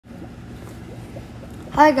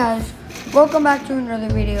Hi guys, welcome back to another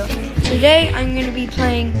video. Today I'm going to be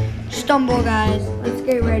playing Stumble, guys. Let's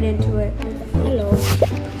get right into it. Hello.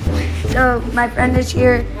 So my friend is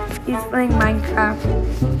here. He's playing Minecraft.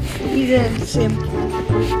 He's a simp.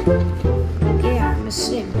 Yeah, I'm a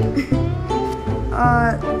simp.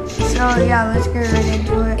 So yeah, let's get right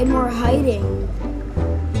into it. And we're hiding.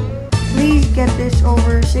 Please get this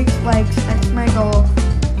over 6 likes. That's my goal.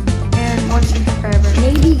 And 1 subscriber.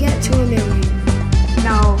 Maybe get to 1 million.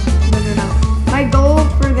 No. My goal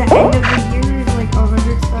for the end of the year is like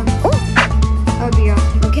 100 subs. That would be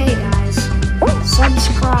awesome. Okay, guys.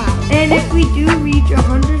 Subscribe. And if we do reach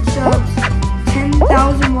 100 subs,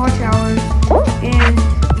 10,000 watch hours, and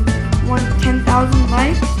 10,000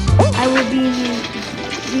 likes, I will be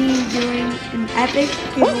doing an epic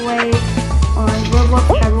giveaway on Roblox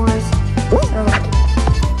February. So,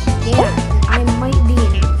 yeah, I might be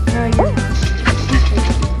in it. No, you're not.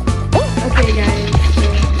 Okay, guys.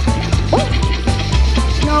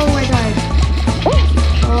 No, I died.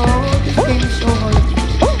 Oh, this game is so hard.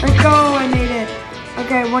 Let's go, I made it.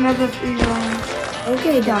 Okay, one of the 3 rounds.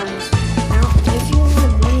 Okay, guys. Now, if you want to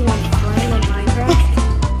be like playing on Minecraft,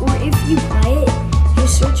 or if you play it,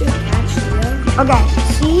 just search up Catch Leo. Okay,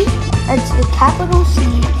 C, it's a capital C,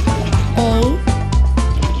 A,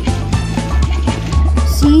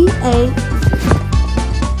 C, A,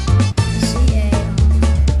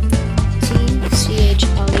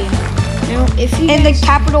 C-A-T-C-H-L-E. Now, if you and guys, the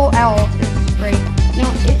capital L is great.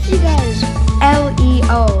 now, if you guys,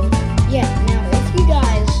 L-E-O. yeah, now, if you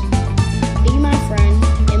guys be my friend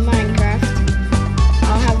in Minecraft,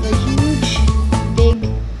 I'll have a huge, big,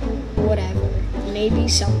 whatever, maybe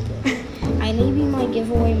something. I maybe might give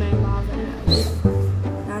away my lava house.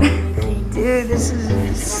 Not in my game. Dude, this is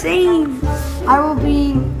insane.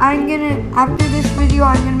 After this video,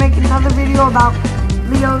 I'm gonna make another video about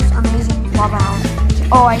Leo's amazing lava house.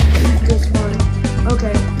 Oh, I hate this one.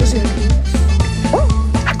 Okay, This is good.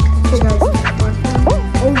 okay guys.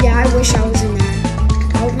 Oh yeah, I wish I was in that.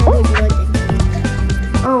 I would probably be like the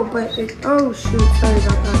Oh, but oh shoot, sorry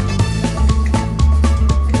about that.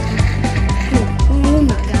 Oh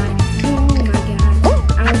my god. Oh my god.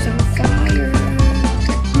 I was on fire.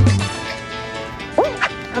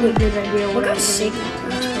 I have a good idea what Look how I'm sick gonna that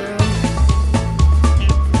looks, bro.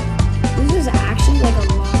 This is actually like a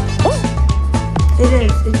lava. do. It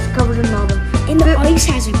is. It's covered in lava. And the ice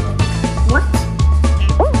hasn't broken. What?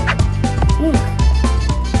 Look.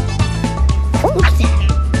 Look at that.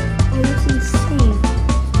 Oh, that's insane.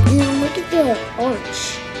 And then look at the arch.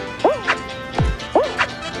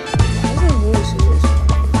 Look at voices.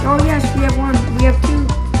 Oh yes, we have 1. We have 2.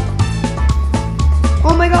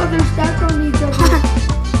 Oh my god, they're stacked on each other.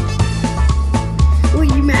 Well,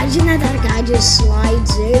 you imagine that guy just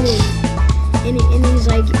slides in and he's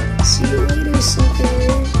like, see you later, sucker.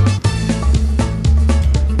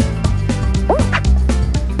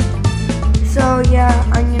 So yeah,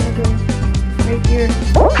 I'm gonna go right here.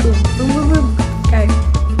 Boom, boom, boom, boom. Okay.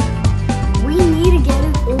 We need to get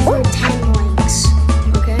it over 10 likes.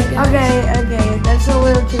 Okay, guys? Okay. That's a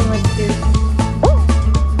little too much, dude.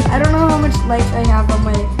 I don't know how much likes I have on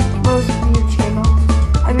my most viewed channel.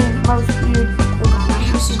 I mean, most viewed. Wow, my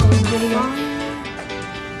house is going Video. video.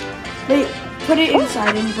 Wait, put it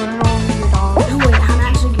inside and burn all of your dogs. No, wait, I'm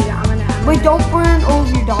actually good. I'm gonna Wait, don't burn all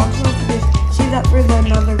of your dogs. Just save that for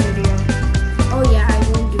another video. Oh yeah, I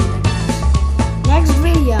will do that, guys. Next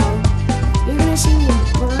video, you're gonna see me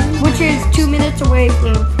burn. Which is 2 minutes away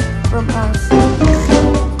from us.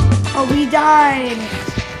 Oh, we died.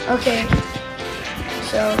 Okay.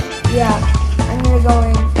 So yeah, I'm gonna go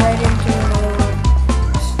in right into another one.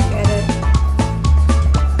 Just get it.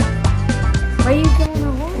 Why are you killing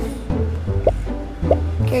the horse?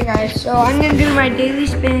 Okay, guys. So I'm gonna do my daily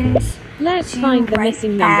spins. Let's find the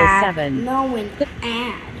missing number 7. No, an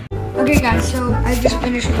ad. Okay, guys. So I just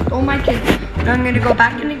finished with all my kids. Now I'm gonna go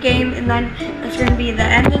back in the game, and then it's gonna be the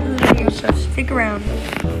end of the video. So stick around.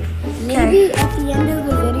 Maybe at the end of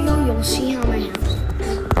the video, you'll see how my house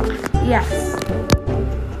is. Yes.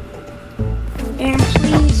 And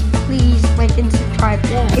please like and subscribe.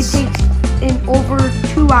 Yes. It takes in over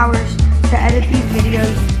 2 hours to edit these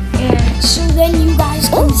videos, and So then you guys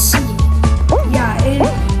can see it. yeah,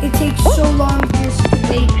 it takes so long just to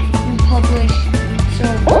wait and publish. So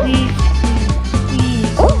please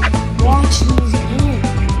Watch these in.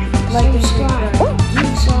 like and Subscribe. subscribe.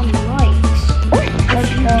 Give some likes. Let's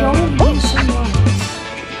If you go. don't give some likes,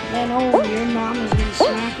 then oh, your mom is gonna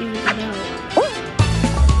smack you with a note.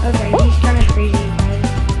 Okay, he's kind of crazy, guys.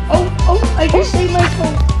 Oh, I just saved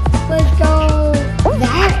myself. Let's go.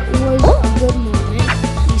 That was a good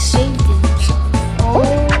moment. He saved himself.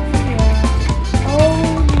 Oh.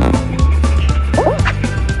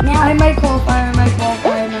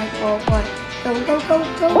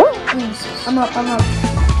 I'm up.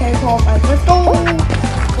 Okay, qualified. Let's go.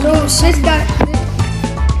 So this guy,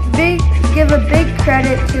 give a big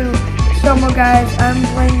credit to Somo, guys. I'm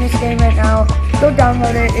playing this game right now. Go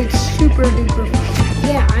download it. It's super duper fun.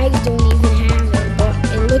 Yeah, I don't even have it, but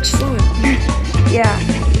it looks fun. Yeah.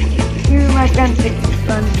 You, my friend, think it's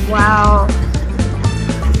fun. Wow.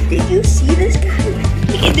 Did you see this guy?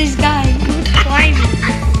 Look at this guy.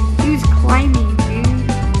 He was climbing. Dude.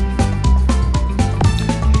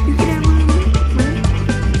 You can have one.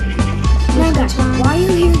 Now guys, why you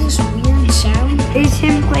hear this weird sound? It's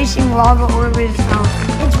him placing lava over his house.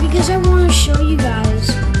 It's because I want to show you guys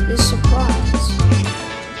this surprise.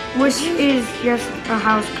 Which is just a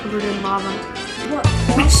house covered in lava. But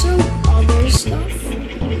also other stuff.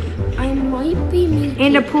 I might be making...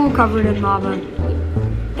 And a pool covered in lava.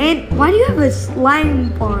 And why do you have a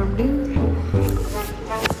slime farm, dude?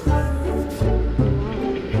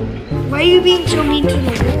 Why are you being so mean to the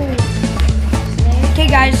wall? Okay,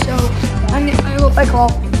 guys, so I hope I call.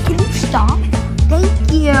 Can you stop?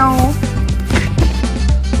 Thank you.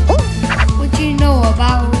 What do you know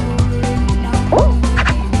about?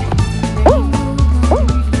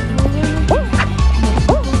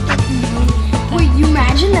 Wait, you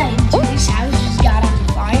imagine that this house just got on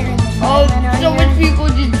fire and the firemen are So here? much people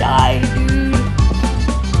just died, dude.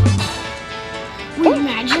 Wait,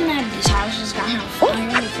 imagine that this house just got on fire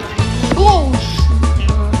and the firemen. Oh,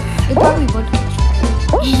 it probably would.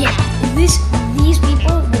 Yeah, these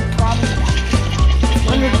people would probably die.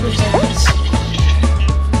 100%.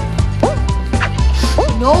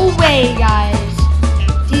 No way, guys.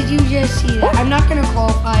 Did you just see that? I'm not gonna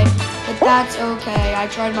qualify, but that's okay. I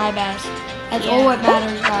tried my best. That's all what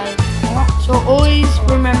matters, guys. So always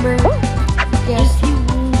remember, yes. If you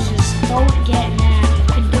lose, just don't get mad. You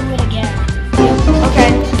could do it again.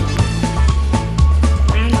 Okay.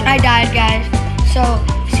 I died, guys. So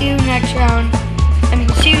see you next round.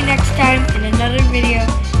 See you next time in another video.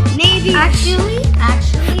 Maybe. Actually,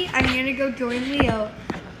 I'm gonna go join Leo.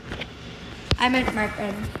 I meant my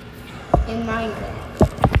friend. In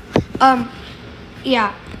Minecraft.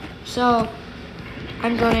 Yeah. So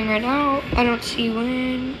I'm joining right now. I don't see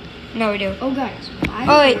when. No, we do. Oh, guys.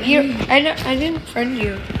 Oh wait, I didn't friend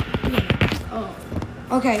you. Oh.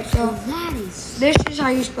 Okay, so That is this is how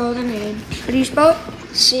you spell the name. How do you spell it?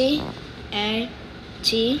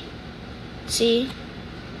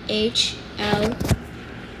 CATCHLEO.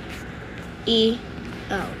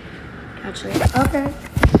 That's right. Okay.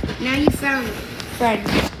 Now you found it. Friend.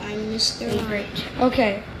 I'm Mr. Great.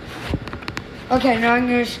 Okay. Okay, now I'm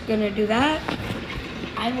just gonna do that.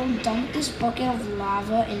 I will dump this bucket of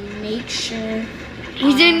lava and make sure.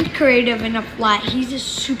 He's in creative and a flat. He's a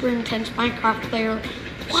super intense Minecraft player.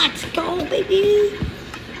 Let's go, baby.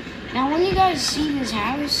 Now, when you guys see this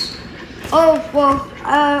house, Oh, well,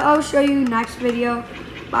 I'll show you next video.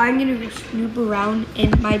 But I'm gonna go snoop around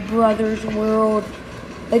in my brother's world.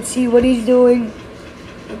 Let's see what he's doing.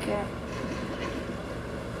 okay.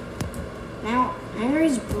 Now,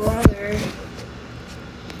 Henry's brother,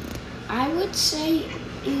 I would say,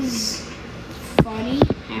 is funny,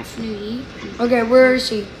 half New. Okay, where is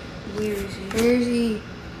he? Where is he? Where is he?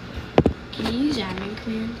 Can you use admin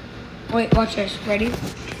command? Wait, watch this. Ready?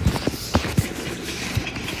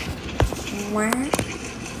 What?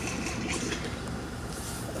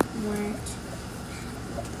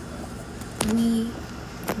 We.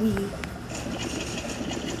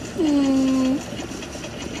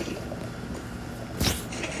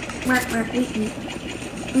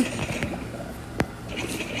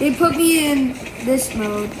 They put me in this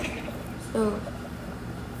mode. So,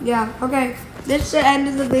 yeah, okay. This is the end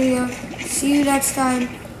of the video. See you next time.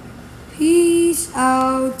 Peace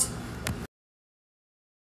out.